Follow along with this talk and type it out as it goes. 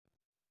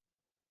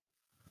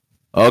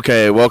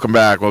Okay, welcome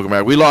back. Welcome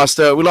back. We lost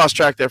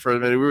track there for a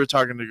minute. We were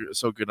talking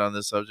so good on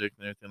this subject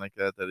and everything like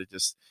that that it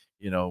just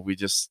we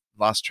just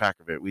lost track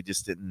of it. We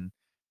just didn't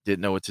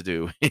know what to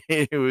do.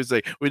 It was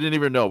like we didn't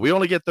even know. We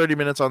only get 30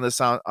 minutes on this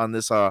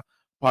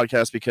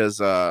podcast because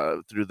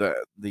through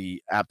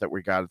the app that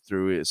we got it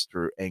through is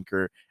through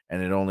Anchor,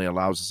 and it only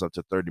allows us up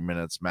to 30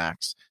 minutes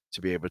max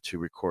to be able to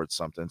record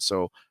something.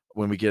 So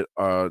when we get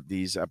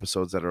these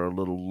episodes that are a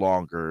little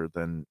longer,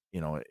 then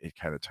it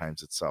kind of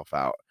times itself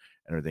out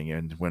and everything.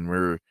 And when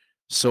we're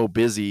so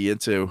busy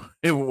into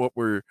what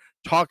we're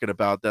talking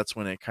about, that's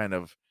when it kind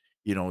of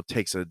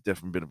takes a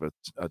different bit of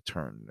a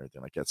turn and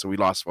everything like that. So we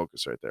lost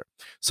focus right there.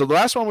 So the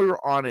last one we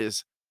were on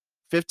is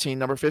 15,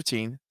 number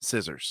 15,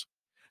 scissors.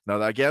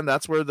 Now again,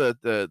 that's where the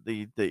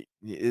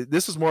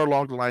this is more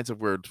along the lines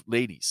of where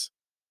ladies.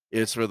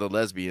 It's for the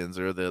lesbians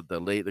or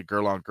the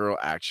girl on girl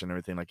action,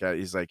 everything like that.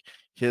 He's like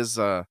his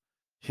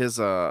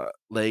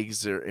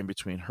legs are in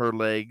between her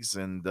legs,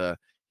 and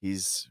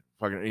he's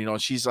fucking,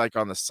 she's like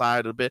on the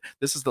side a bit.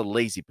 This is the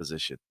lazy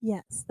position.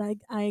 Yes,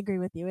 I agree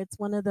with you. It's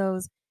one of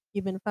those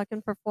you've been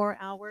fucking for 4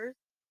 hours,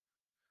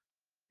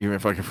 You've been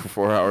fucking for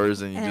 4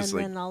 hours and you just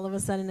and like, then all of a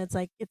sudden it's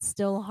like it's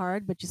still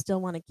hard, but you still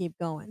want to keep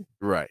going.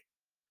 right,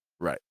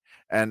 right.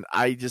 And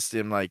I just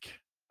am like,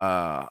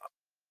 uh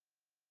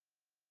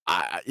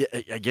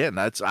again,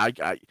 that's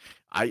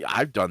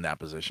I've done that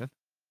position.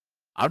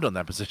 I've done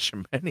that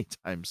position many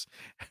times.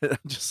 And I'm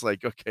just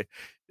like, okay,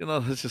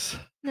 it's just,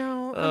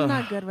 No, I'm uh,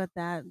 not good with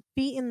that.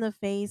 Feet in the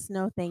face,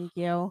 no, thank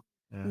you.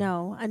 yeah,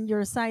 No, and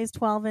your size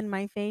 12 in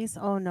my face,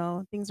 oh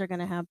no, things are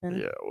gonna happen.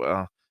 yeah.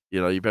 Well,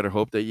 you better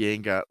hope that you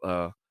ain't got,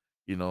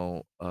 you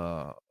know,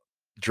 uh,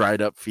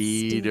 dried up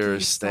feet or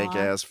Stinky stank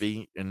ass socks.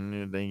 feet,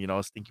 and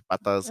then stinky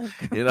patas,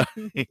 Oh, you know,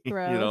 you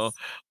know, gross.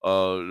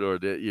 or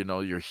that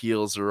your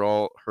heels are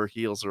all her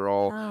heels are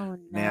all Oh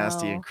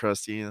nasty and no.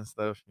 crusty and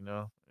stuff.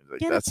 Like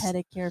Get a that's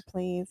pedicure,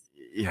 please.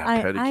 yeah, I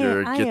I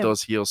pedicure, I get am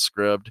those heels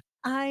scrubbed.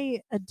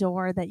 I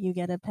adore that you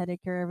get a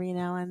pedicure every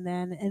now and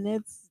then, and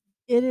it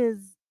is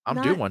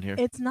I'm due not one here.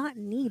 it's not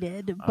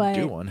needed, I'm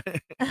due but one.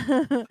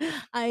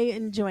 I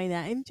enjoy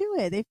that and do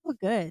it. They feel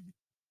good.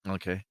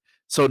 Okay.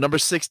 So number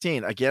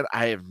 16, again,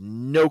 I have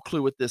no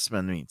clue what this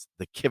one means.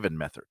 The Kiven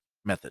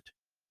method,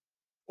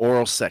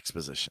 oral sex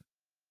position.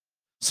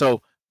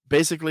 So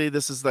basically,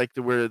 this is like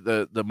where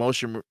the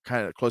motion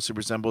kind of closely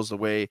resembles the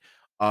way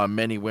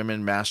many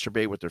women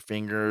masturbate with their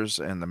fingers,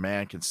 and the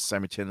man can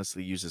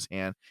simultaneously use his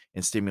hand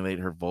and stimulate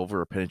her vulva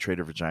or penetrate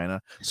her vagina.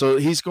 So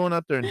he's going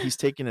up there and he's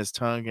taking his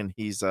tongue and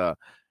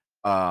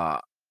uh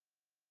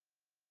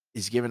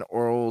he's giving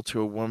oral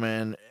to a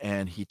woman,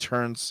 and he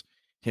turns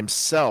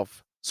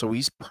himself so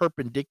he's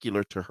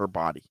perpendicular to her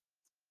body.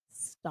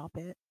 Stop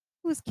it.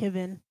 Who's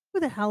Kevin? Who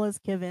the hell is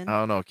I Kevin?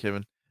 don't know,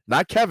 Kevin.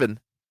 Not Kevin.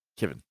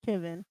 Kevin.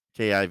 Kevin.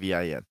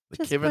 Kivin. The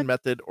Just Kevin put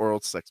method oral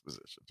sex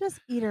position. just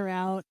eat her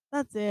out.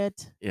 That's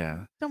it.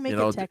 Yeah. Don't You make it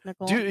know, do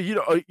technical.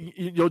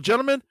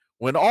 gentlemen,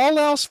 when all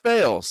else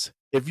fails,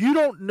 if you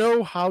don't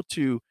know how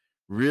to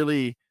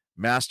really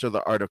master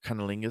the art of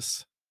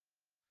cunnilingus,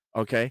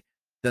 okay,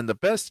 then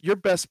your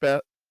best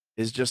bet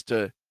is just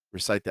to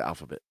recite the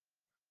alphabet.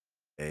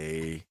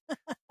 A,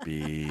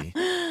 B,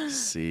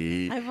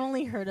 C, I've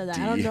only heard of that.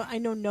 I don't D. know. I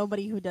know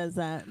nobody who does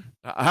that.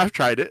 I've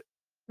tried it.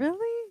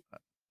 Really?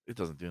 It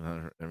doesn't do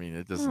nothing. I mean,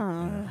 it doesn't.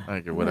 Huh.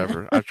 Like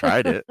whatever. I've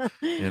tried it. But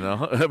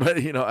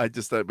I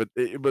just thought, but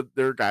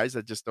there are guys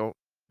that just don't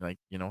like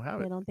have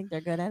They it. don't think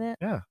they're good at it?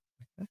 Yeah.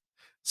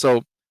 So,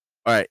 all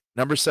right,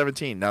 number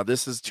 17. Now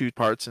this is two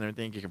parts and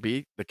everything. It can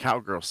be the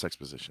cowgirl sex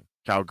position,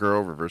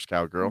 cowgirl, reverse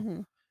cowgirl,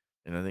 Mhm.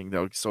 and I think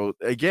so.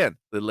 Again,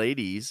 the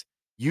ladies,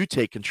 you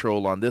take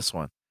control on this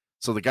one.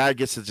 So the guy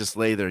gets to just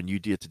lay there, and you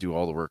get to do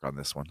all the work on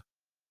this one.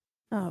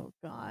 Oh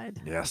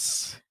god.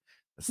 Yes.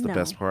 That's the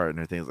best No. part, and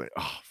everything's like,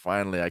 "Oh,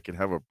 finally, I can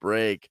have a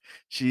break."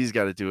 She's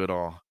gotta do it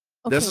all.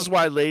 This is Okay.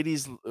 why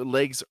ladies'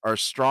 legs are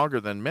stronger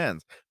than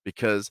men's,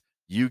 because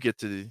you get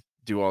to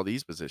do all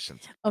these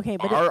positions. Okay,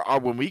 but Our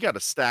when we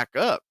gotta stack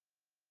up,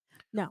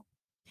 no.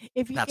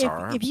 If you that's if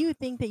our if arms. you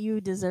think that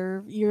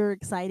you're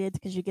excited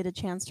because you get a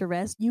chance to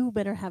rest, you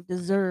better have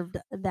deserved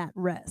that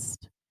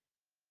rest.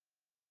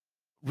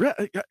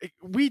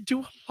 We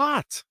do a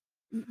lot.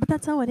 But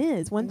that's how it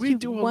is. We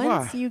do a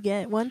lot.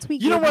 Once we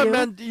You know give what, you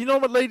man? You know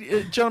what,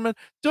 lady, gentlemen?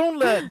 Don't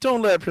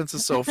let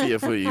Princess Sophia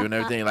fool you and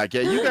everything like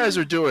that. You guys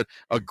are doing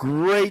a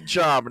great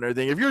job and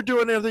everything. If you're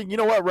doing anything, you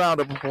know what?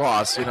 Round of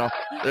applause.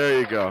 There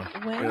you go.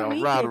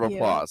 Round of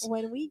applause.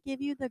 when we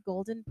give you the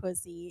golden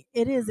pussy,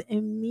 it is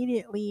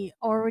immediately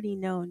already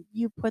known.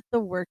 You put the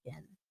work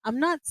in. I'm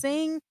not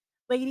saying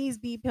ladies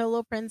be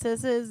pillow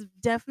princesses.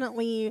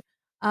 Definitely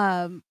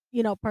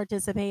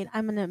participate.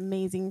 I'm an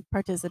amazing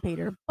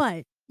participator.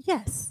 But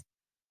yes,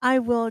 I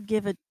will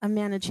give a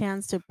man a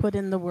chance to put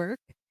in the work.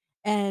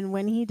 And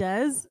when he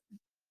does,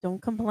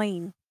 don't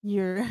complain.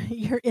 You're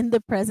you're in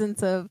the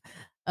presence of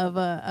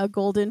a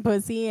golden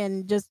pussy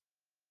and just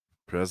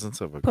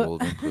Presence of a put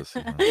golden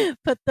pussy, huh?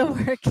 put the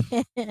work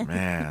in.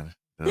 Man,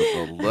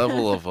 the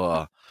level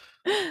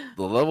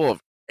of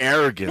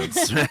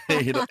arrogance,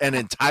 and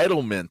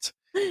entitlement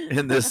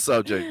in this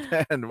subject,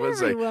 man.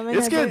 Was Every like woman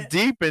it's has getting a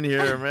deep in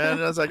here, man.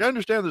 And I was like, I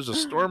understand there's a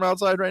storm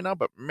outside right now,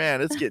 but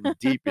man, it's getting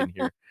deep in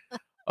here.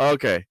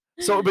 Okay.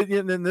 So, but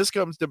then this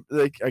comes to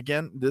like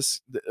again,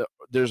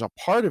 there's a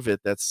part of it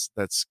that's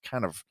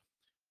kind of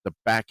the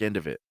back end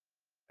of it,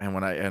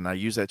 and I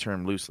use that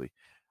term loosely.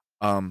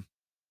 Um,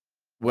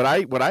 what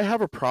I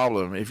have a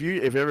problem if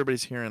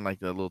everybody's hearing like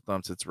the little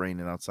thumps, it's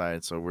raining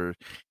outside, so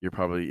you're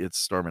probably it's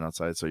storming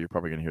outside, so you're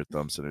probably gonna hear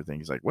thumps and everything.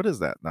 He's like, what is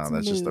that? No, it's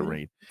that's just the mood.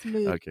 rain. It's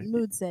mood Okay,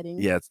 mood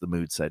setting. yeah, it's the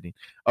mood setting.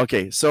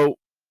 Okay, so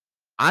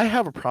I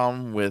have a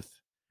problem with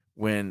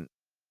when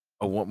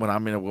when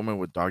I'm in a woman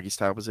with doggy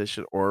style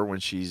position or when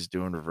she's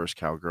doing reverse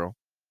cowgirl.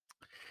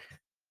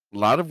 A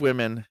lot of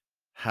women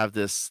have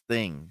this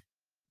thing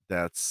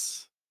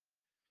that's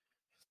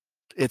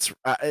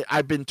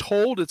I've been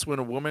told it's when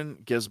a woman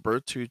gives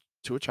birth to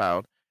a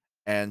child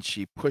and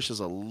she pushes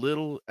a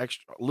little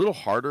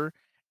harder,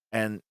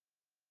 and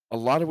a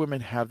lot of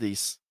women have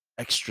these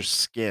extra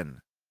skin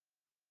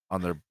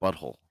on their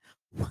butthole.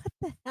 What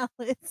the hell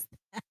is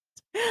that?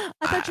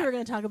 I thought you Ah, were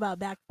gonna talk about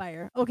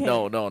backfire. Okay,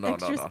 no, no, no, no,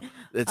 extra. no.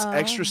 It's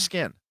extra Oh,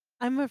 skin.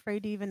 I'm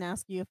afraid to even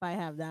ask you if I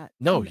have that.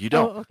 No, I'm you oh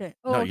don't. okay.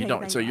 Oh No, you okay. don't.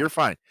 Thank So God. you're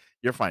fine.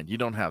 You're fine. You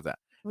don't have that.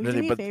 Will And you do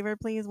then me a but favor,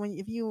 please? When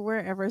if you were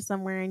ever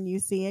somewhere and you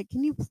see it,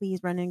 can you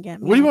please run and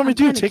get what do you me? want me I'm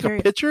to do? kind of Take a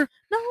curious. picture?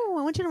 No,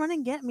 I want you to run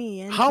and get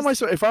me and How am just. I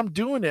so if I'm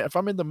doing it, if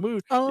I'm in the mood,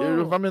 if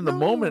Oh I'm in the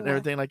moment and no,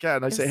 everything like that,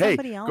 and I if say, "Hey,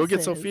 somebody go else get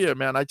is, Sophia,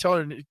 man." I tell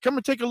her, "Come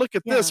and take a look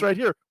at this yeah. right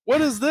here. What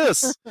is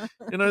this?"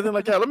 You know, anything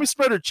like that. Let me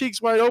spread her cheeks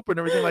wide open,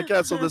 everything like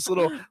that. So this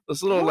little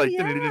Oh like,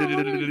 yeah,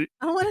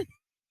 I wanna,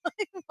 I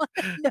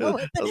wanna know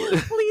what.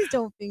 Please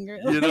don't finger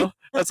it. you know,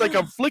 that's like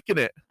I'm flicking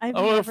it. I've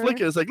I want to flick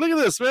never. it. It's like, look at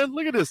this, man.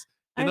 Look at this.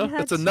 You I've know, had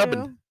that's a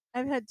nubbin. two.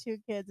 I've had two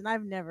kids, and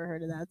I've never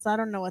heard of that, so I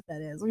don't know what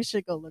that is. We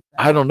should go look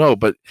that I up. don't know,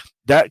 but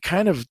that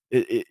kind of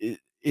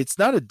it's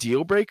not a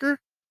deal breaker.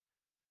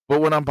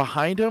 But when I'm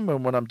behind him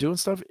and when I'm doing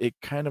stuff, it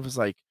kind of is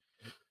like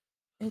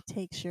It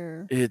takes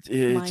your it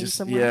mind just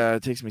somewhere. yeah,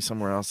 it takes me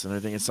somewhere else and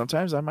everything. And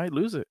sometimes I might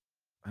lose it.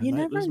 I You might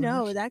never lose my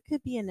know. nerves. That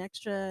could be an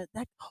extra.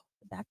 That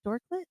the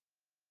backdoor clit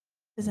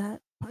is that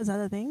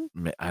a thing?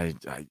 I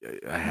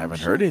Oh haven't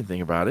heard shit!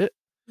 anything about it.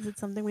 Is it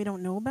something we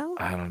don't know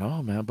about? I don't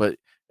know, man, but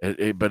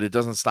it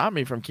doesn't stop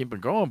me from keeping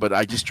going. But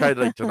I just try to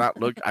like to not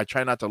look. I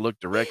try not to look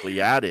directly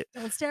at it.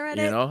 Don't stare at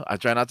You it. know, I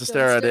try not to Don't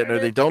stare at it stare and at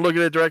everything. it. Don't look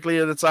at it directly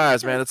in its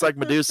eyes, man. It's like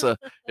Medusa.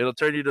 It'll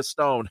turn you to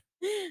stone.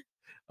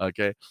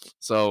 Okay,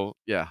 so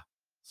yeah,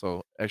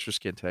 so extra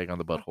skin tag on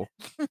the butthole.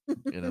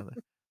 You know,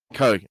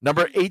 code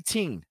number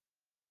 18,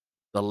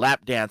 the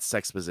lap dance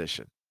sex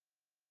position.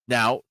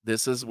 Now,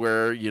 this is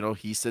where,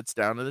 he sits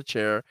down in the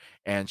chair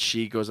and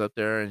she goes up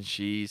there and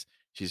she's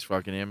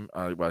fucking him.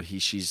 Well,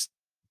 she's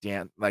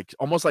like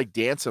almost like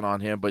dancing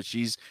on him, but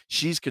she's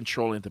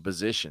controlling the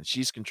position.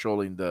 She's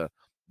controlling the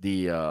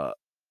uh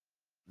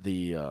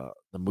the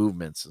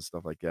movements and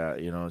stuff like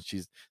that.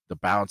 She's the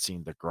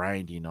bouncing, the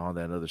grinding, all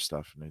that other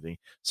stuff and everything.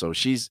 So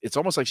it's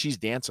almost like she's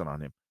dancing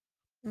on him,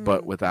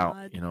 but Oh without,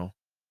 God,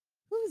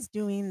 who's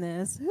doing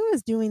this? Who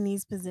is doing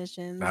these I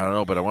positions? don't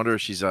know, but I wonder if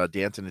she's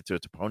dancing into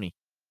it to pony,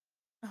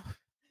 Oh,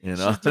 you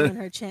know? she's doing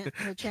her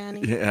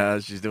chanting. Yeah,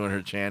 she's doing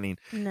her chanting.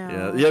 Yeah,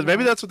 No, yeah, maybe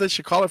well, that's what they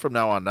should call it from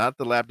now on, not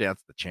the lap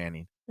dance, the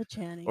chanting the or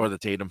chanting. the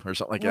Tatum or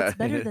something like Well, it's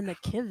better that. than the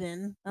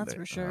Kivin, that's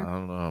for I sure.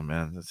 don't know,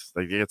 man.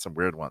 They get some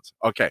weird ones.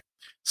 Okay,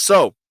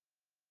 so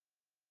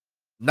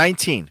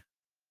 19.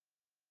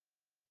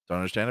 Don't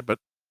understand it, but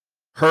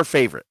her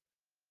favorite.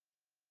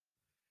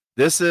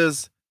 This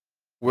is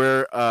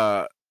where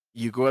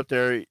you go up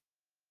there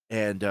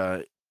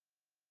and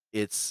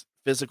it's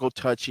physical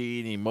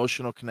touching,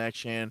 emotional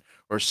connection,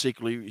 or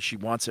secretly she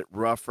wants it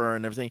rougher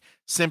and everything.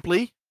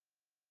 Simply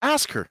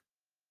ask her.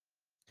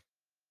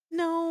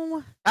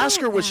 No,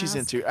 Ask don't her what she's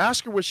ask. into.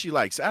 Ask her what she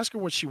likes. Ask her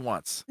what she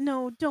wants.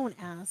 No, don't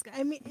ask.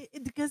 I mean,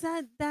 because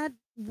that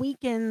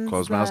weakens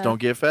Closed mouths the. don't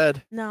get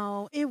fed.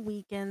 No, it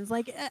weakens.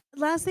 Like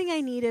last thing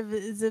I need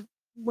is if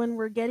when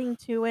we're getting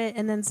to it,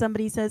 and then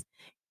somebody says,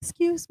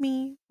 "Excuse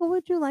me, what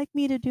would you like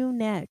me to do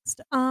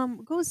next?"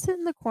 Go sit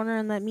in the corner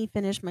and let me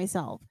finish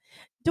myself.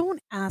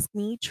 Don't ask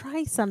me.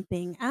 Try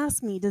something.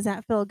 Ask me, does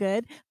that feel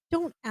good?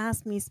 Don't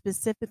ask me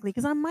specifically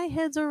because my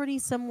head's already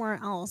somewhere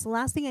else. The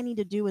last thing I need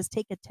to do is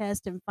take a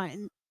test and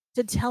find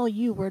to tell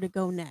you where to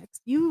go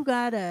next. You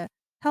gotta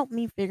help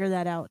me figure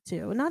that out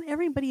too. Not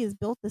everybody is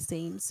built the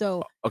same,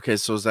 so Okay,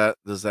 so is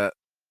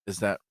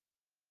that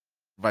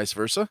vice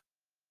versa?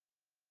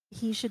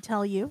 he should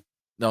tell you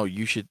No,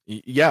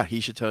 yeah, he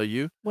should tell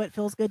you. what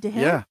feels good to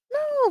him. Yeah.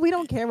 No, we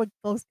don't care what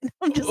feels.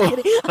 I'm just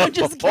kidding. I'm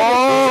just kidding.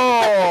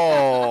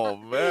 Oh,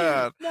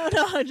 man. No,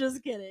 I'm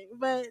just kidding.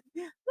 But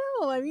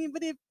no, I mean,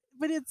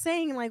 but it's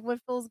saying like what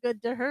feels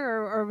good to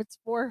her or what's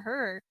for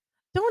her.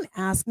 Don't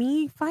ask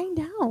me. Find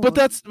But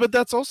out.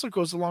 that's also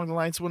goes along the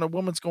lines when a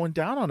woman's going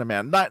down on a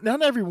man. Not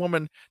every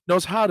woman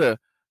knows how to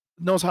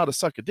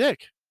suck a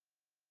dick.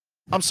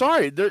 I'm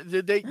sorry.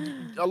 They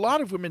a lot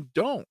of women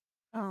don't.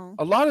 Oh.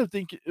 A lot of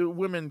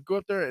women go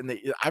up there and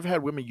I've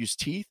had women use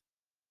teeth.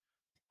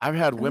 I've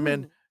had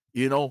women, Oh.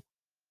 you know,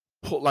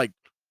 pull like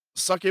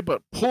suck it,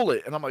 but pull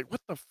it. And I'm like,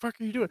 what the fuck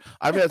are you doing?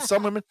 I've had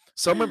some women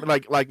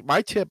like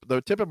my tip,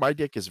 the tip of my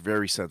dick is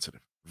very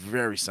sensitive.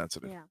 Very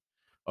sensitive. Yeah.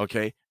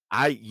 Okay.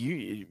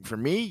 For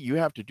me, you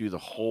have to do the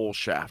whole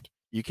shaft.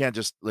 You can't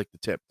just lick the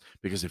tip.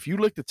 Because if you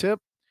lick the tip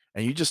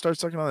and you just start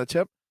sucking on the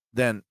tip,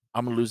 then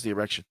I'm gonna lose the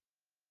erection.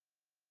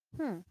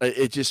 Hmm.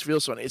 It just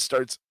feels funny. It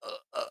starts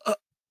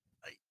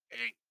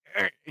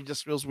it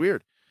just feels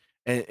weird.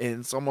 And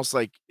it's almost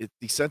like it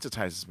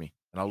desensitizes me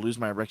and I'll lose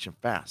my erection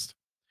fast.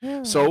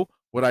 Really? So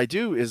what I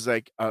do is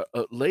like,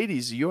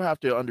 ladies, you have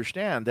to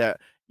understand that,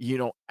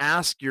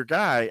 ask your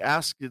guy,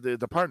 ask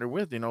the partner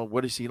with,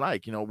 what is he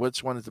like?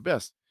 Which one is the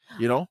best?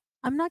 You know?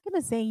 I'm not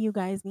gonna say you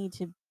guys need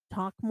to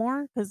talk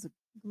more because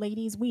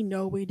ladies, we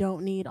know we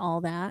don't need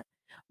all that.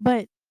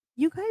 But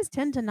you guys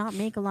tend to not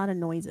make a lot of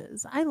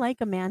noises. I like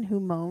a man who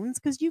moans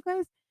because you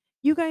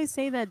guys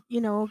say that,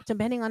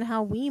 depending on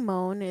how we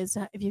moan is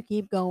if you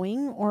keep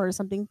going or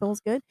something feels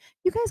good,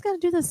 you guys gotta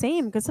do the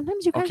same because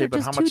sometimes you guys Okay, are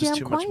but how just too much is damn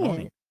too much moaning?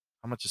 quiet.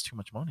 How much is too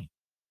much moaning?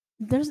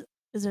 There's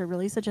is there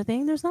really such a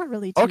thing? There's not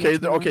really too Okay,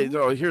 much okay,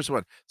 moaning. here's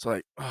one. So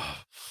like,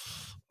 oh,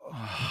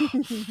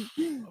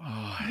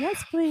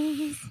 Yes,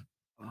 please.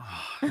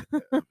 oh, yeah,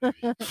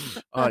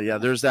 baby. Oh yeah,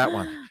 there's that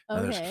one.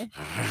 And there's Okay.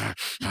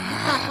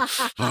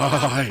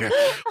 oh yeah,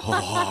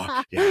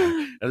 oh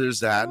yeah, and there's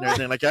that and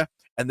everything like that.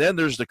 And then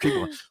there's the creepy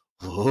one.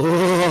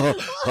 Oh,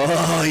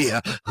 oh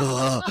yeah.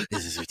 Oh,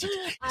 this is what you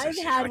I've this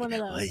is had what one of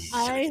oh, those. this is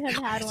I what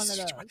have had this one of is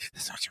what those.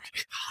 this is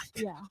what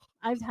Yeah,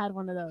 I've had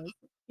one of those.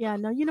 Yeah,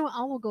 no,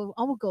 I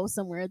will go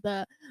somewhere.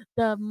 The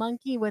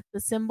monkey with the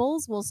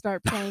cymbals will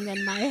start playing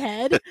in my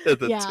head.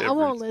 the Yeah, I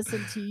won't timbers.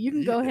 listen to you. You can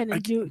Yeah, go ahead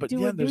and do but do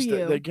yeah, it do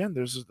you. again,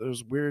 there's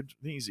those weird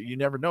things that you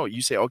never know.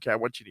 You say, okay, I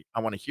want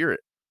to hear it.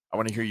 I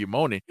want to hear you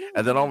moaning,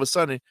 and then all of No. a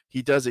sudden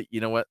he does it. You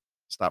know what?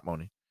 Stop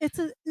moaning. It's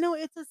a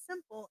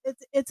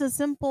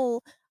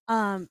simple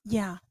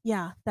yeah,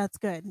 yeah, that's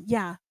good.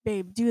 Yeah,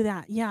 babe, do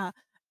that. Yeah.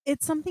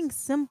 It's something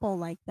simple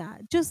like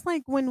that. Just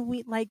like when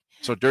we like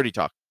So dirty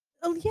talk.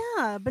 oh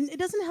yeah, but it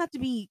doesn't have to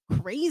be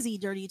crazy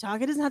dirty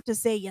talk. It doesn't have to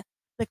say yeah,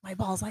 lick my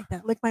balls like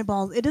that. Lick my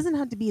balls. It doesn't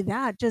have to be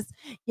that. Just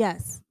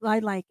yes, I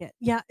like it.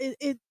 Yeah,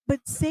 it but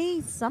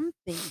say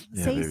something.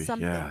 Yeah, Say baby. Yeah,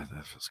 something.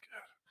 that feels good.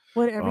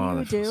 Whatever Oh, you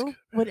that feels do, good,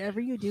 baby. whatever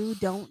you do,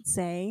 don't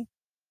say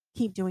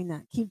keep doing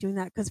that. Keep doing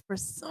that because for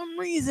some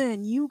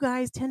reason you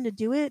guys tend to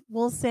do it.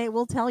 We'll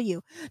tell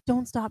you,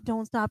 don't stop,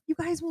 don't stop. You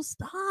guys will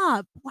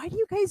stop. Why do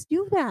you guys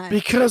do that?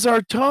 Because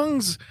our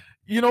tongues,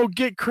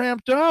 get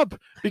cramped up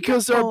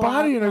because our Oh,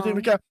 body and everything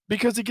like well,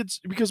 that.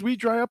 Because we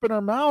dry up in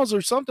our mouths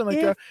or something like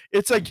if that.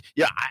 It's like,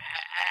 yeah,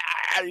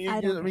 I don't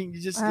I care, mean,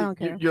 you just I don't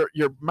care.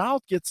 your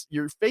mouth gets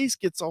your face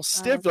gets all I don't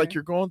stiff like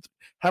care. you're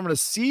having a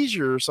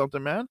seizure or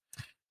something, man.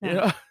 You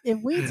No, know. if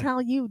we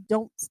tell you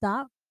don't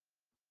stop,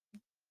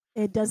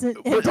 it doesn't.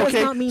 It But does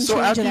okay, not mean so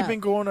change it after you've up. been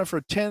going there for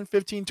 10,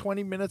 15,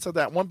 20 minutes of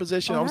that one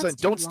position, Oh, all of a that's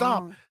sudden, too don't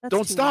stop, long. That's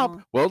don't too stop.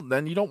 long. Well,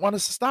 then you don't want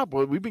us to stop.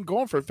 Well, we've been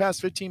going for the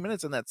past 15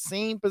 minutes in that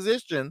same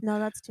position, No,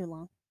 that's too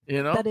long.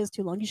 you know? That is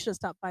too long. You should have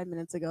stopped 5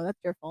 minutes ago. That's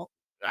your fault.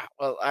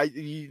 Well,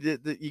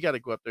 you got to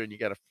go up there and you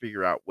got to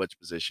figure out which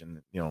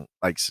position,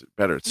 likes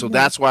better. So No.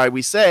 that's why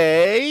we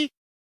say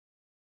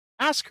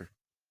ask her.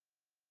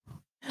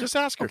 Just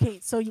ask her. Okay,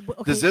 so Does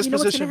okay, this you know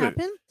what's gonna position fit?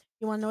 happen?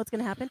 You want to know what's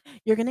gonna happen?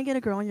 You're gonna get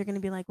a girl and you're gonna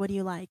be like, "What do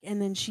you like?" And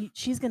then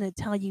she's gonna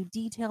tell you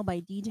detail by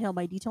detail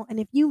by detail. And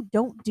if you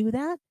don't do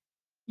that,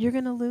 you're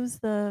gonna lose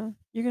her.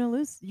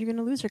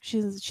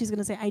 She's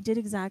gonna say,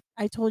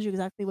 I told you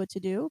exactly what to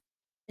do,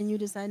 and you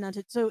decide not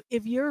to." So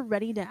if you're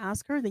ready to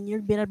ask her, then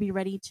you better be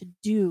ready to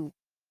do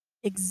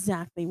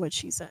exactly what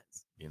she says.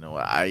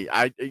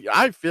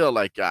 I feel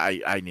like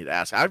I need to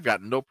ask. I've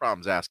got no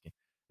problems asking.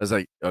 I was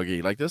like, okay,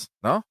 you like this?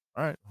 No?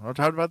 All right. Well,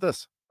 how about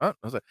this? Huh?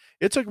 I was like,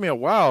 it took me a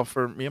while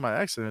for me and my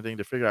ex and everything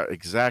to figure out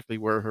exactly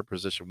where her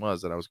position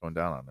was that I was going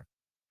down on her.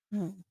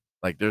 Hmm.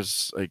 Like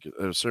there's like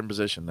a certain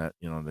position that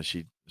that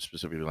she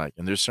specifically like,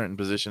 and there's certain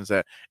positions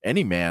that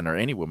any man or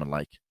any woman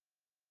like,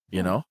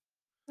 you Hmm. know.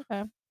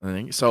 Okay, I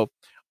think so.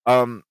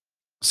 Um,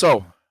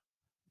 so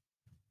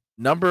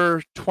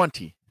number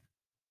 20,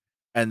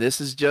 and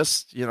this is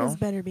just this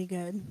better be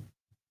good.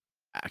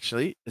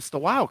 actually it's the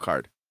wild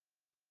card.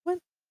 What?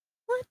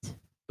 What?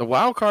 The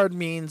wild card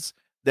means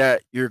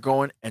that you're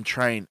going and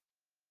trying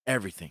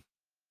everything.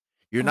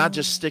 You're not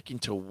just Oh, sticking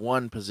to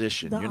one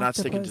position. the You're not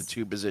sticking to octopus.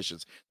 two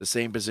positions, the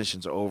same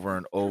positions over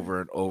and over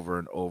and over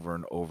and over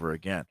and over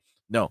again.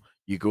 No,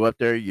 you go up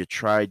there, you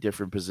try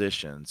different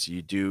positions,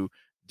 you do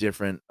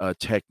different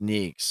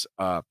techniques.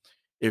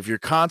 If you're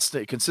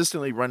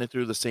consistently running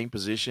through the same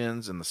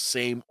positions in the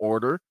same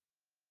order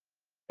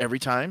every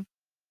time,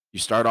 you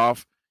start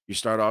off,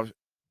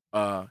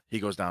 he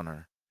goes down on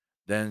her.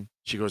 Then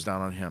she goes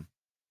down on him.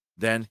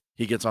 Then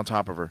he gets on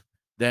top of her.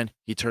 Then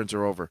he turns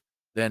her over.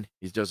 Then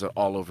he does it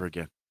all over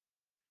again.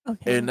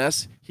 Okay.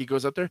 Unless he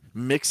goes up there,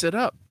 mix it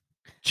up,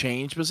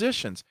 change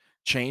positions,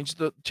 change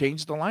the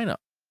lineup,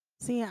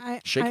 See,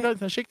 shake it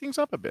up, shake things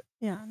up a bit.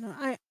 yeah, no,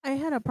 I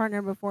had a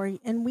partner before,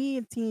 and we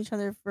had seen each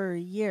other for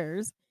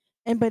years,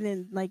 but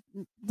in like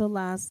the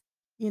last,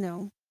 you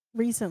know,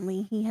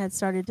 recently, he had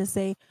started to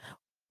say,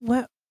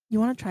 What you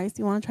wanna try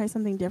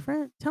something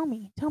different? Tell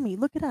me,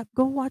 look it up,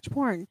 go watch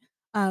porn,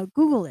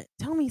 Google it,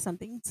 tell me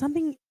something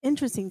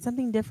interesting,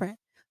 something different.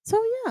 So,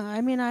 yeah,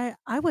 I mean, I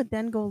would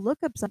then go look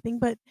up something,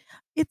 but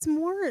it's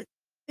more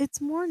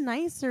it's more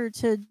nicer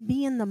to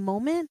be in the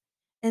moment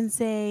and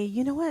say,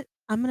 "You know what?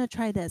 I'm gonna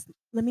try this.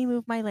 Let me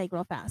move my leg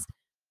real fast.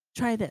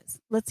 Try this.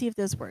 Let's see if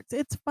this works."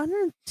 It's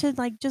funner to,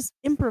 like, just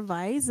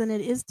improvise than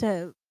it is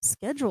to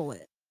schedule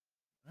it.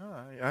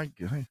 Yeah,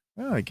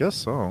 I guess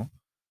so.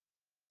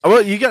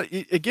 Well, you got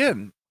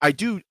again. I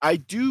do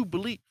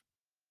believe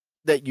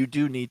that you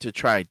do need to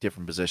try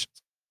different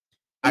positions.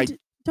 And I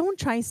don't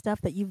try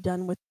stuff that you've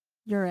done with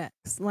your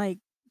ex. Like,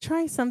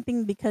 try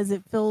something because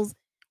it feels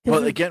well,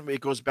 because it again,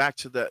 it goes back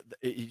to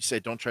you say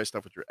don't try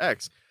stuff with your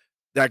ex.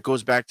 That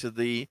goes back to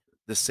the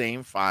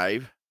same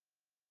five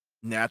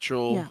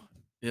natural,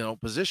 yeah,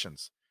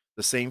 positions.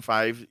 The same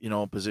five,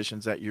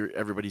 positions that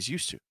everybody's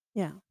used to.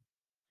 yeah.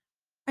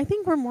 I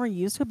think we're more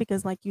used to it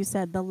because, like you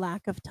said, the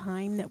lack of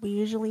time that we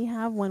usually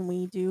have when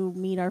we do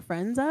meet our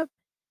friends up,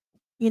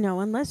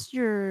 unless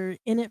you're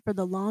in it for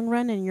the long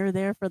run and you're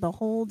there for the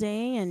whole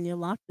day and you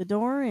lock the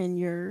door and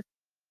you're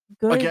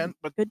Again,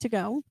 but good to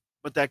go.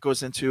 that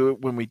goes into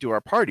when we do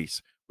our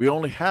parties. We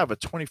only have a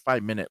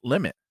 25-minute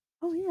limit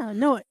Oh, yeah.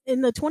 No,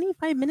 in the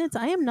 25 minutes,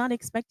 I am not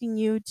expecting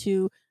you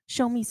to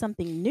show me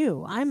something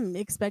new. I'm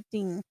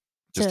expecting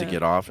just to to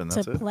get off, and to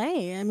that's it.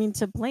 play. I mean,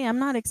 to play. I'm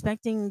not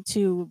expecting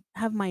to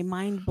have my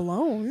mind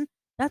blown.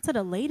 That's at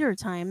a later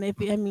time. If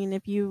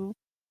you,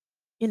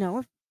 you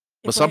know,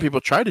 But if some we're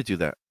people try to do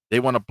that. They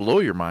want to blow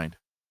your mind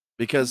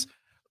because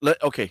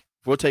okay,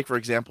 we'll take for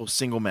example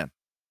single men.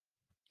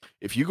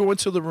 If you go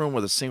into the room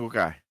with a single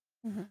guy,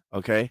 Mhm.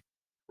 okay,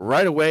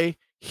 right away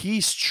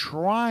he's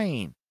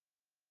trying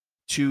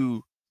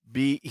to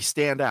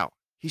stand out.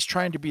 He's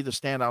trying to be the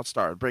standout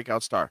star,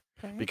 breakout star,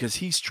 Okay. because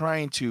he's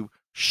trying to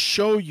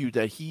show you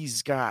that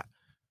he's got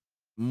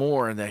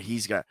more and that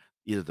he's got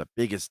either the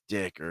biggest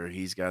dick or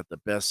he's got the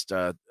best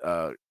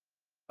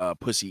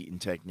pussy eating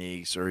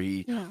techniques or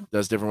he Yeah.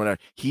 does different whatever.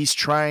 He's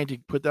trying to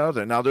put that out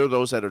there. Now there are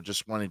those that are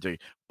just wanting to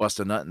bust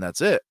a nut and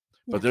that's it.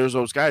 But Yeah. there's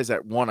those guys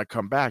that want to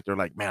come back. They're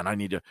like, man, I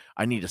need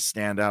to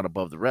stand out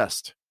above the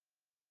rest.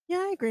 Yeah,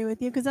 I agree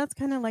with you because that's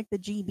kind of like the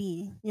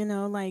GB,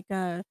 like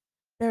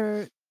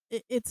they're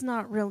it's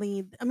not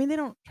really. I mean, they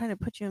don't try to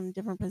put you in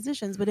different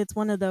positions, but it's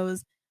one of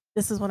those.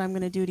 This is what I'm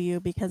going to do to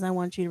you because I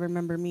want you to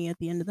remember me at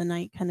the end of the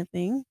night, kind of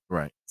thing.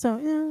 Right. So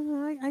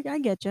yeah, I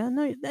get you.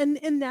 No, and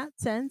in that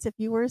sense, if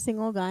you were a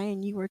single guy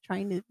and you were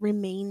trying to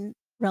remain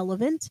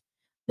relevant,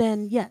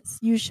 then yes,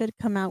 you should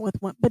come out with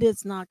one. But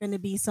it's not going to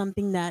be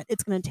something that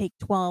it's going to take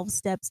 12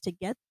 steps to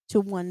get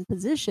to one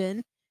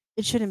position.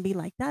 It shouldn't be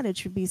like that. It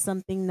should be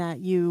something that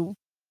you've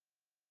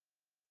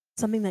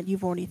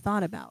already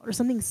thought about or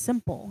something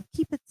simple.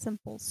 Keep it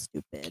simple,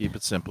 stupid. Keep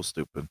it simple,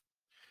 stupid.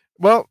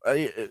 Well,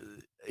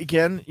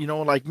 again,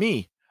 like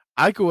me,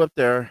 I go up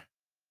there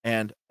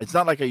and it's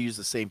not like I use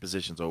the same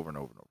positions over and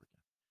over and over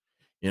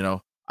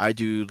again. I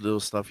do little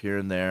stuff here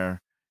and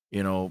there,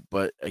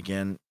 but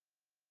again,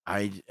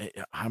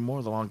 I'm more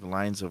along the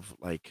lines of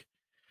like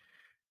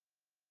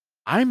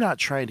I'm not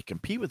trying to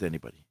compete with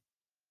anybody.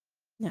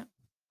 Yeah.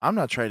 I'm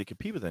not trying to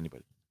compete with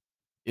anybody.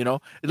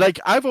 Like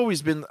I've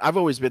always been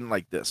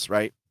like this,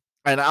 right?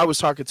 And I was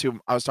talking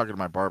to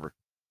my barber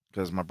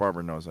because my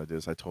barber knows I do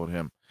this. I told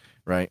him,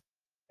 right?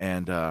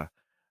 And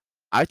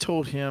I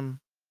told him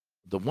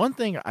the one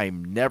thing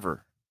I'm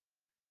never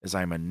a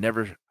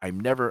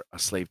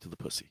slave to the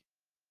pussy.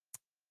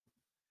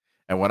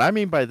 And what I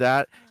mean by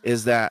that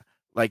is that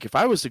like if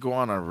I was to go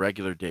on a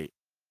regular date,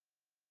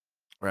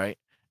 right?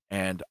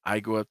 And I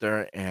go up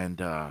there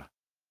and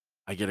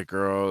I get a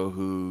girl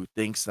who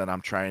thinks that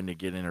I'm trying to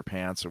get in her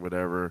pants or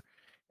whatever,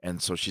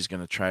 and so she's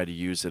gonna try to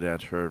use it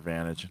at her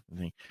advantage.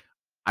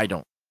 I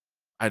don't.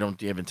 I don't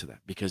give into that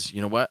because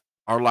you know what?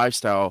 Our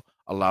lifestyle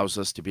allows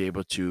us to be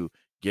able to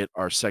get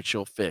our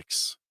sexual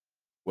fix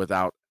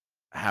without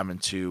having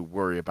to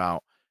worry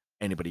about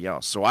anybody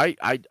else. So I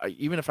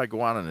even if I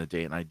go out on a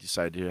date and I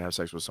decide to have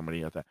sex with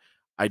somebody at that,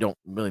 I don't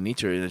really need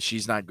to, and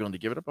she's not going to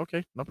give it up.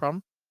 Okay, no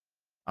problem.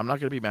 I'm not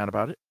going to be mad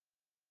about it.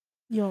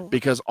 You'll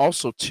Because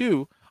also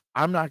too,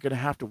 I'm not gonna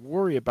have to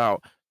worry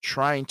about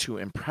trying to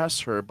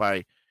impress her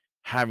by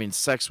having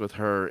sex with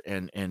her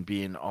and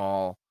being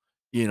all,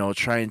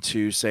 trying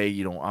to say,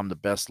 I'm the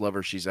best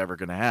lover she's ever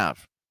gonna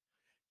have.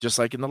 Just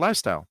like in the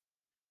lifestyle.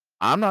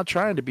 I'm not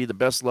trying to be the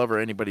best lover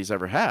anybody's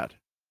ever had,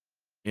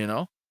 you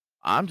know?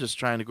 I'm just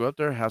trying to go out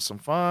there, have some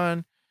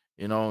fun,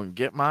 and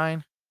get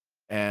mine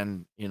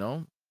and,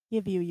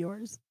 give you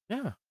yours.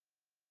 yeah.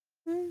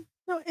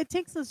 No, it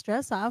takes the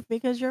stress off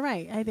because you're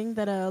right. I think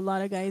that a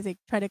lot of guys they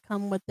try to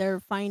come with their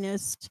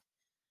finest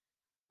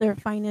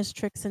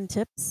tricks and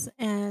tips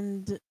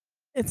and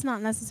it's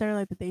not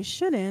necessarily that they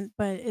shouldn't,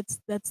 but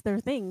that's their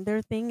thing.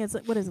 Their thing is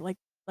what is it like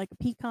a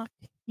peacock?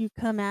 You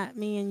come at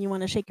me and you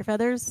want to shake your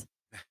feathers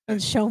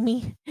and show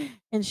me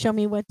and show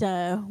me what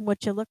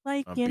you look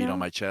like, Beat on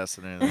my chest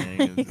and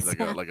everything, and like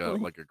a like a exactly.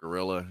 like a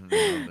gorilla,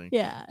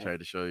 Yeah. try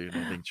to show you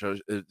anything,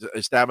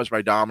 establish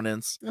my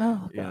dominance,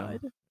 Oh you know.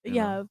 god. you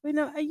know. Yeah, but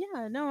no,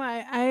 yeah, no,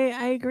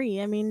 I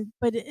agree. I mean,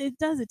 but it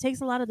does. It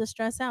takes a lot of the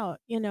stress out.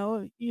 You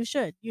know, you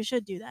should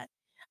do that.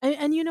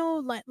 And you know,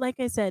 like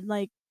I said,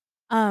 like,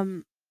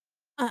 um,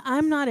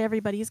 I'm not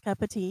everybody's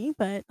cup of tea,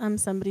 but I'm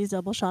somebody's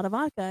double shot of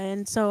vodka,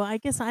 and so I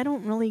guess I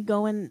don't really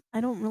go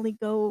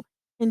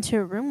into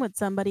a room with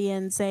somebody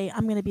and say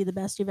I'm going to be the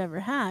best you've ever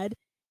had.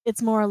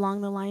 It's more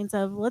along the lines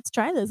of let's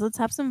try this, let's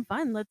have some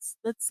fun, let's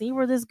see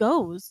where this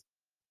goes.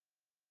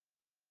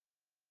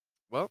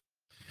 Well,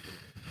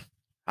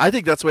 I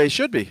think that's the way it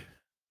should be.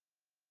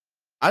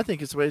 I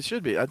think it's the way it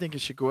should be. I think you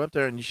should go up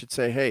there and you should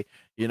say, "Hey,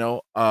 you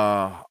know,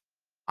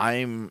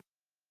 I'm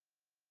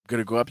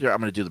gonna go up there. I'm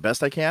gonna do the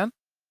best I can,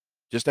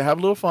 just to have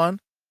a little fun.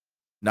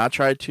 Not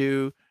try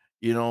to,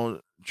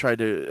 try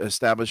to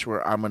establish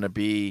where I'm gonna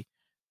be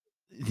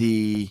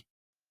the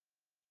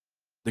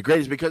the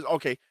greatest." Because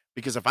okay,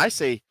 because if I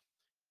say,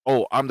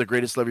 "Oh, I'm the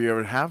greatest lover you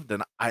ever have,"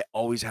 then I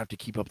always have to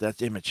keep up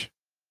that image.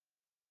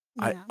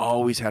 I Yeah.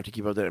 always have to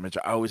keep up that image.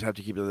 I always have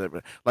to keep up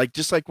that like,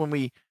 just like when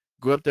we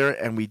go up there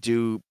and we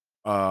do,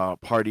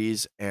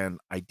 parties and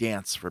I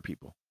dance for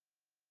people.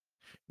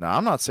 Now,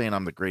 I'm not saying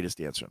I'm the greatest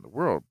dancer in the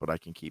world, but I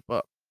can keep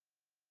up.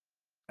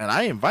 And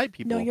I invite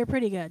No, people. you're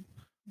pretty good.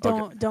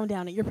 Okay, Don't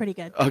down it. You're pretty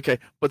good. okay,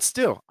 but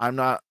still, I'm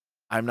not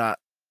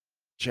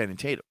Channing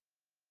Tatum,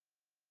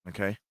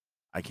 okay?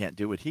 I can't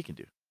do what he can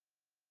do,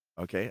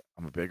 okay?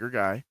 I'm a bigger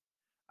guy.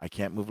 I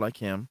can't move like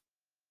him,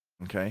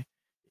 okay?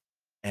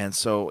 And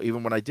so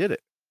even when I did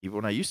it, even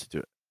when I used to do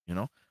it, you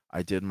know,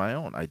 I did my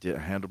own. I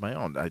handled my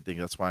own. I think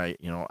that's why,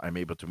 I'm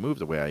able to move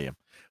the way I am.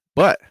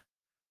 But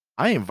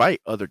I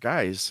invite other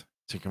guys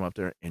to come up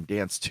there and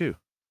dance too,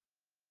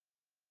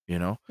 you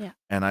know? Yeah.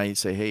 And I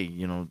say, "Hey,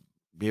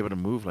 be able to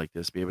move like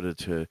this, be able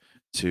to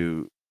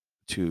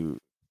to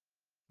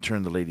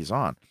turn the ladies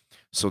on."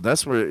 So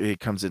that's where it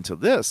comes into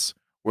this,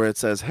 where it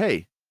says,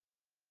 "Hey,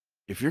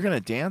 if you're gonna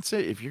dance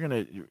it, if you're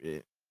gonna,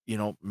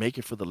 make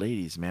it for the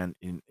ladies, man,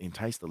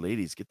 entice the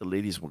ladies, get the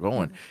ladies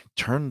going, Mhm.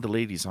 turn the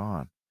ladies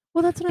on."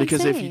 Well, that's what I'm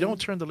Because if you don't saying.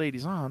 turn the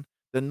ladies on,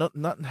 then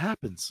nothing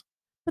happens.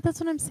 But that's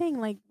what I'm saying.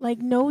 Like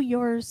know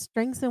your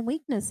strengths and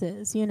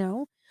weaknesses. You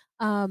know,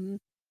 um,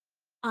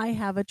 I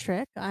have a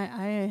trick. I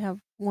have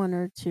one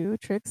or two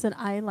tricks that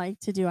I like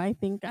to do. I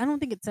don't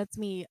think it sets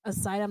me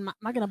aside. I'm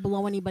not gonna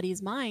blow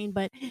anybody's mind,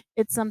 but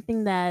it's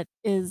something that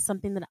is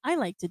something that I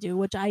like to do,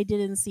 which I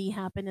didn't see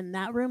happen in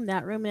that room,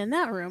 and in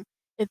that room.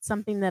 It's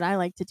something that I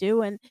like to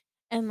do, and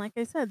like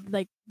I said,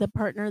 like the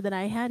partner that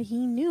I had,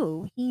 he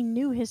knew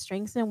his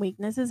strengths and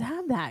weaknesses.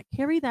 Have that,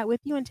 carry that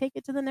with you, and take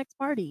it to the next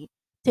party.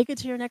 Take it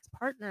to your next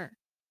partner.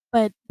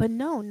 But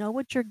no, know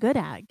what you're good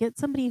at. Get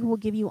somebody who will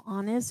give you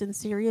honest and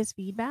serious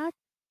feedback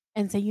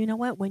and say, "You know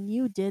what? When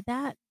you did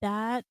that,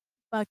 that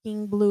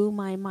fucking blew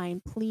my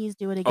mind. Please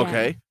do it again."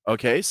 Okay,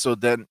 okay. So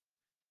then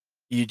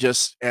you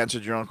just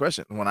answered your own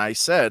question. When I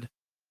said,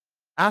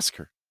 "Ask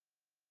her,"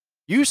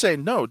 you say,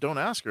 "No, don't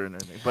ask her," and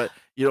anything. But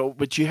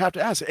you have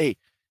to ask. Hey,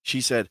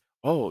 she said,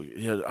 "Oh,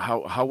 yeah,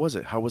 how was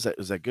it? How was that?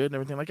 Was that good and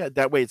everything like that?"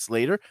 That way, it's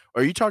later.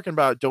 Or are you talking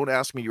about don't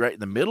ask me right in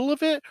the middle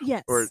of it?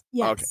 Or Yes,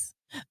 okay, yes.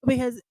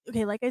 Because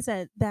okay, like I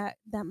said, that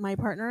my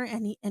partner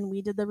and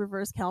we did the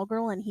reverse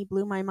cowgirl and he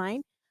blew my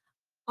mind.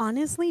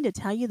 Honestly, to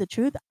tell you the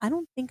truth, I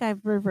don't think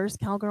I've reverse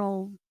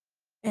cowgirl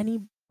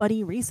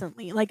anybody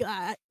recently. Like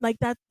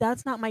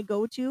that's not my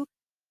go-to.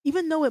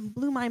 Even though it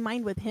blew my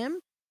mind with him,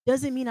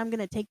 doesn't mean I'm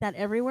gonna take that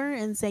everywhere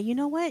and say, you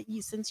know what,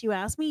 since you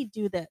asked me,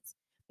 do this.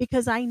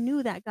 Because I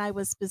knew that guy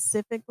was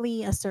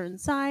specifically a certain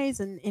size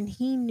and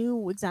he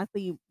knew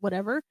exactly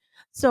whatever.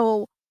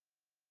 So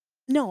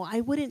no,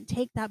 I wouldn't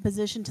take that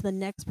position to the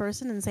next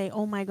person and say,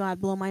 "Oh my god,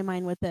 blow my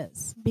mind with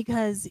this."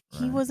 Because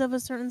he right. was of a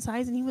certain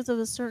size and he was of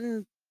a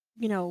certain,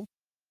 you know,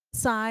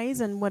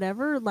 size and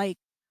whatever, like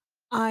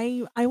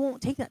I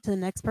won't take that to the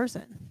next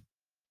person.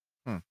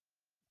 Hmm.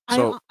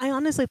 So I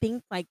honestly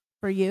think like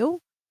for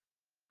you,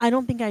 I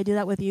don't think I do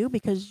that with you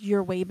because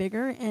you're way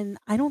bigger and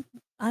I don't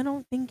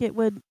think it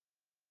would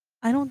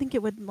I don't think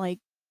it would like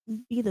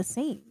be the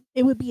same.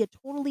 It would be a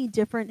totally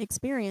different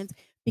experience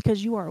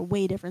because you are a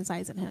way different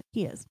size than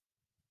he is.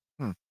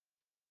 hmm.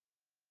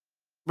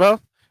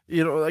 Well,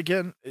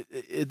 again,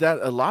 that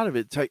a lot of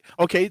it take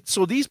okay,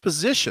 so these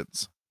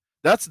positions,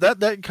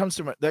 that comes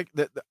to my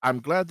that I'm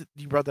glad that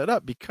you brought that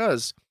up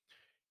because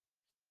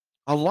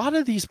a lot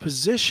of these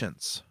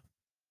positions,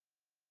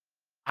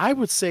 I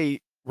would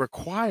say,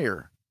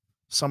 require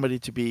somebody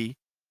to be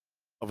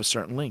of a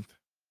certain length.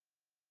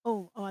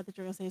 Oh, I thought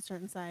you were gonna say a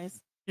certain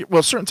size.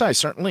 Well, certain size,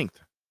 certain length.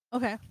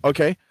 Okay.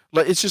 Okay,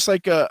 like it's just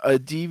like a a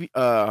DP,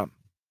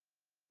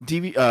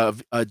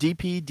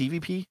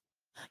 DVP.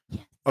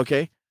 Yes.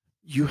 Okay,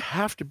 you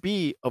have to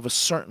be of a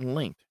certain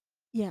length.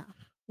 Yeah.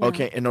 Yeah.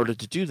 Okay, in order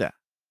to do that,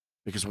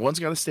 because one's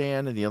got to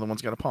stand and the other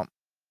one's got to pump.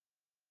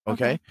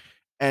 Okay. Okay,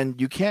 and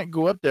you can't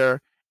go up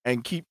there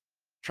and keep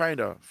trying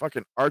to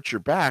fucking arch your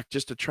back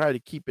just to try to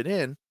keep it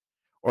in,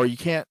 or you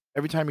can't.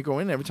 Every time you go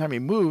in, every time he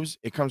moves,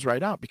 it comes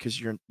right out because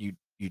you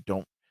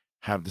don't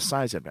have the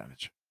size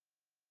advantage.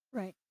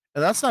 Right.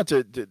 And that's not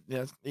to,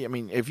 yes, I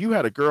mean, if you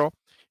had a girl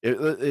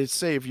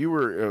say if you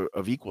were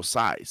of equal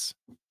size.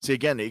 See,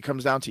 again, it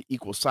comes down to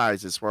equal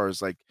size as far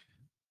as like,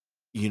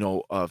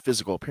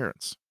 physical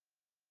appearance.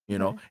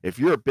 Okay. If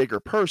you're a bigger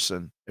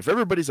person, if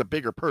everybody's a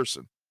bigger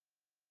person,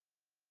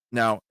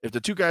 now if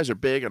the two guys are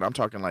big, and I'm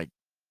talking like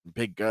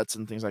big guts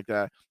and things like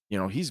that,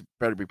 he's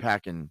better be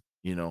packing,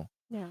 Yeah.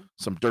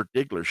 some Dirk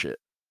Diggler shit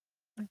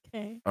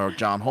Okay. or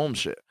John Holmes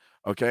shit.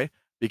 Okay,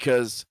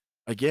 because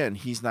again,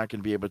 he's not going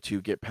to be able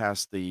to get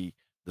past the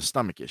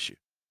stomach issue.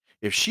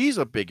 If she's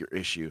a bigger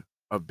issue,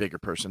 a bigger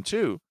person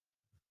too,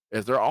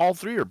 if they're all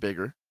three are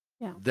bigger,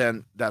 Yeah.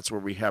 then that's where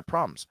we have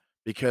problems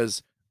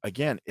because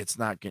again, it's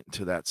not getting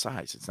to that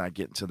size. It's not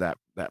getting to that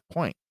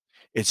point.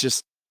 It's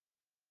just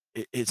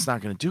it's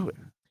not going to do it.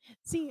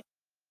 See,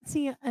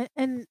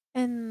 and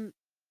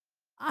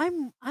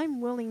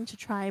I'm willing to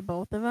try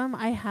both of them.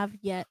 I have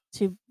yet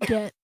to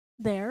get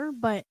there,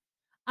 but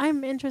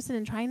I'm interested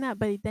in trying that.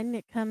 But then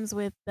it comes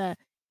with the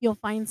you'll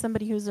find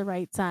somebody who's the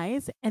right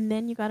size, and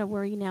then you got to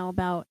worry now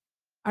about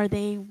are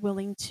they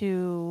willing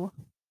to,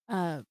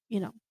 you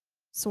know,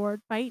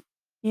 sword fight,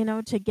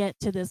 to get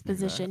to this Exactly.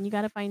 position. You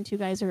got to find two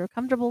guys who are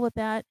comfortable with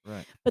that.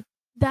 Right. But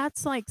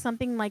that's like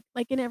something like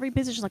in every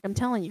position, like I'm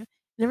telling you,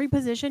 in every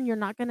position, you're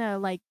not gonna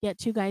like get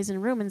two guys in a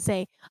room and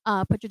say,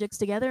 put your dicks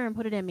together and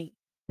put it in me.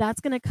 That's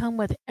gonna come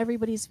with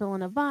everybody's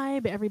feeling a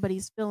vibe,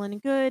 everybody's feeling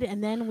good,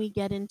 and then we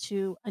get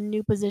into a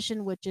new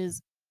position, which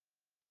is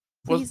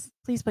Well,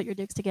 please put your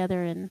dicks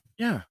together and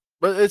yeah.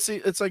 But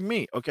it's like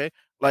me, okay?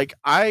 Like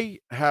I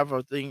have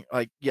a thing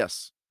like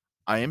yes,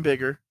 I am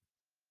bigger,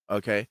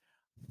 okay?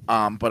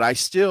 But I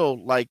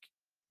still like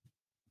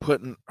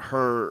putting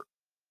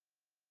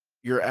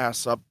your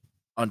ass up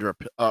under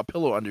a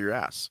pillow under your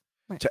ass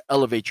right. to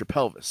elevate your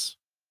pelvis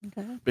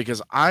Okay.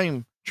 because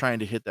I'm trying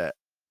to hit that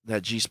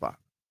G spot.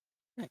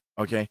 Right.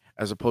 Okay,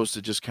 as opposed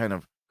to just kind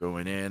of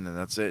going in and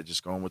that's it,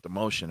 just going with the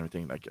motion,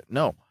 everything like it.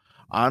 No,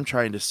 I'm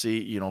trying to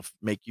see,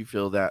 make you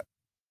feel that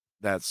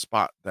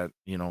spot that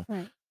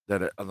Right.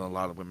 that a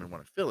lot of women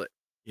want to feel it.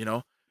 You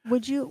know,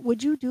 Would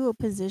you do a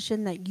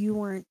position that you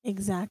weren't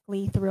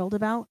exactly thrilled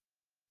about?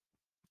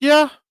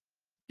 yeah,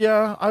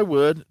 yeah, I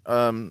would.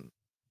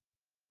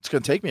 It's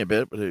gonna take me a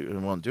bit, but it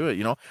won't do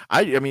it.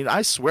 I mean,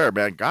 I swear,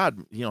 man, God,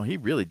 He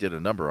really did a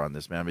number on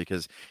this man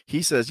because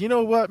He says, you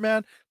know what,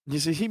 man. You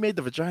see, He made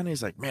the vagina.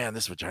 He's like, man,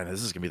 this vagina,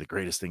 this is gonna be the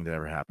greatest thing to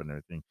ever happen. And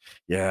everything,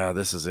 yeah,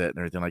 this is it, and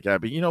everything like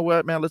that. But you know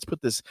what, man? Let's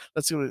put this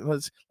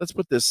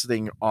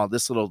thing on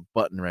this little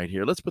button right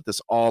here. Let's put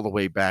this all the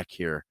way back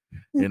here,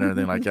 and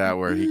everything like that,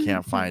 where he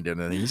can't find it,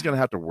 and he's gonna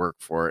have to work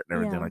for it and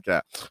everything Yeah. like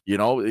that.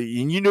 And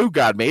you knew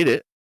God made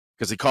it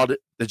because He called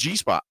it the G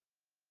spot.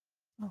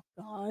 Oh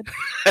God.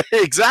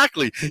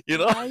 Exactly.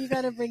 Now you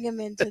gotta bring him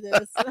into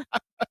this.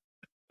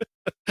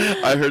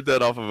 I heard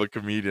that off of a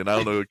comedian. I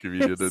don't know a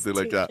comedian or anything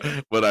like that,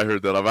 Stupid. but I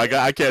heard that off.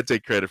 I can't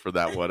take credit for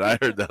that one. I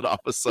heard that off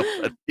of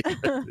somebody or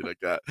anything like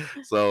that.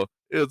 So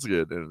it's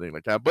good and everything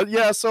like that. But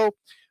yeah, so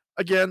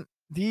again,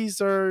 these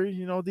are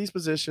these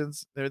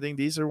positions, and everything.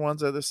 These are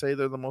ones that they say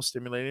they're the most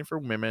stimulating for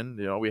women.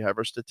 We have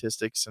our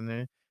statistics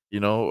and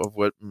of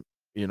what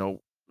you know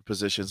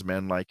positions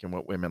men like and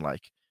what women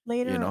like. You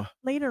Later know,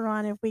 later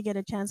on, if we get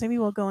a chance, maybe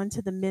we'll go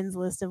into the men's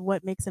list of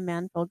what makes a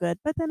man feel good.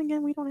 But then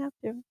again, we don't have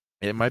to.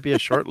 it might be a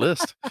short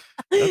list.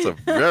 That's a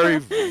very,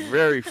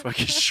 very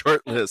fucking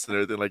short list and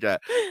everything like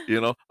that.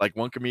 Like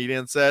one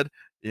comedian said,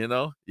 you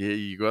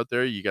go out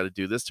there, you got to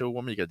do this to a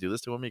woman, you got to do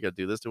this to a woman, you got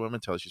to do this to a woman,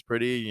 tell her she's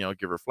pretty,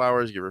 give her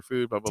flowers, give her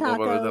food, blah, blah, blah,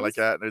 blah, everything like Tacos.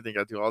 that, and everything.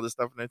 Got to do all this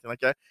stuff and everything like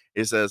that.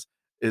 It says,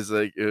 is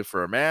like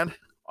for a man,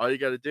 all you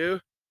got to do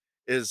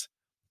is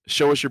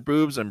show us your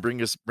boobs and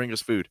bring us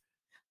food.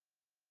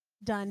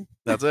 Done.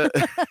 That's it.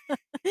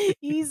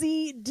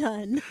 Easy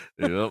done.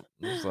 Yep.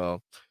 So,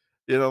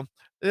 you know,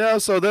 yeah.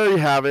 So there you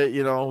have it.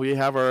 We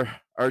have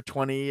our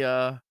 20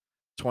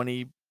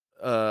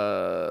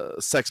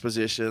 sex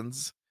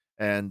positions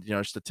and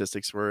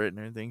statistics for it and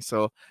everything.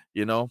 So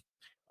you know,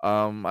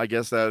 I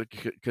guess that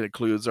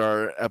concludes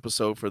our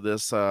episode for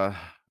this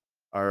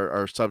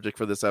our subject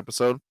for this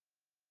episode.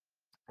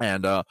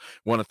 And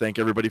want to thank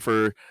everybody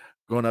for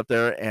going up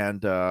there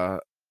and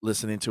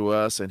listening to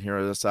us and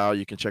hearing us out.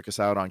 You can check us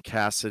out on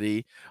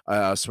Cassidy,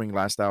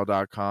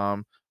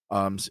 swinglifestyle.com,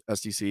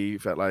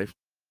 SDC FetLife.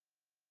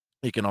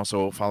 You can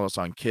also follow us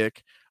on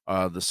Kick,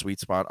 the Sweet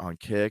Spot on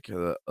Kick,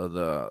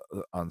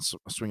 on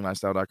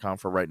swinglifestyle.com.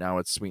 For right now,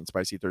 it's Sweet and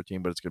Spicy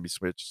 13, but it's going to be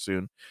switched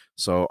soon.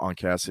 So on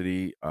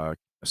Cassidy, the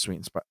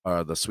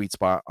Sweet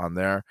Spot on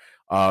there.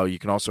 You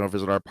can also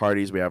visit our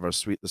parties. We have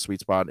the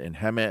Sweet Spot in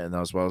Hemet, and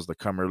as well as the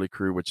Come Early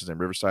Crew, which is in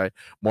Riverside.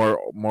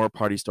 More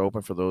parties to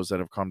open for those that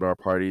have come to our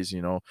parties.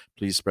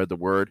 Please spread the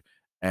word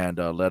and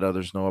let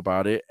others know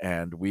about it.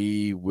 And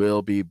we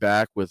will be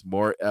back with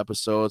more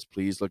episodes.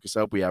 Please look us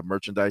up. We have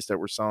merchandise that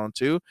we're selling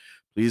too.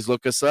 Please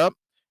look us up.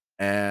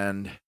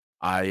 And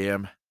I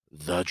am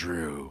the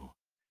Drew.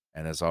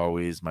 And as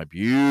always, my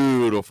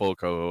beautiful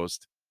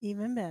co-host.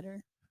 Even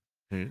better.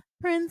 Hmm.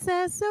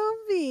 Princess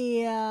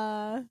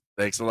Sophia.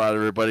 Thanks a lot,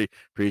 everybody.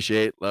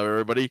 Appreciate, love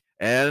everybody,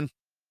 and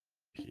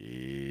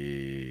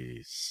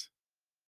peace.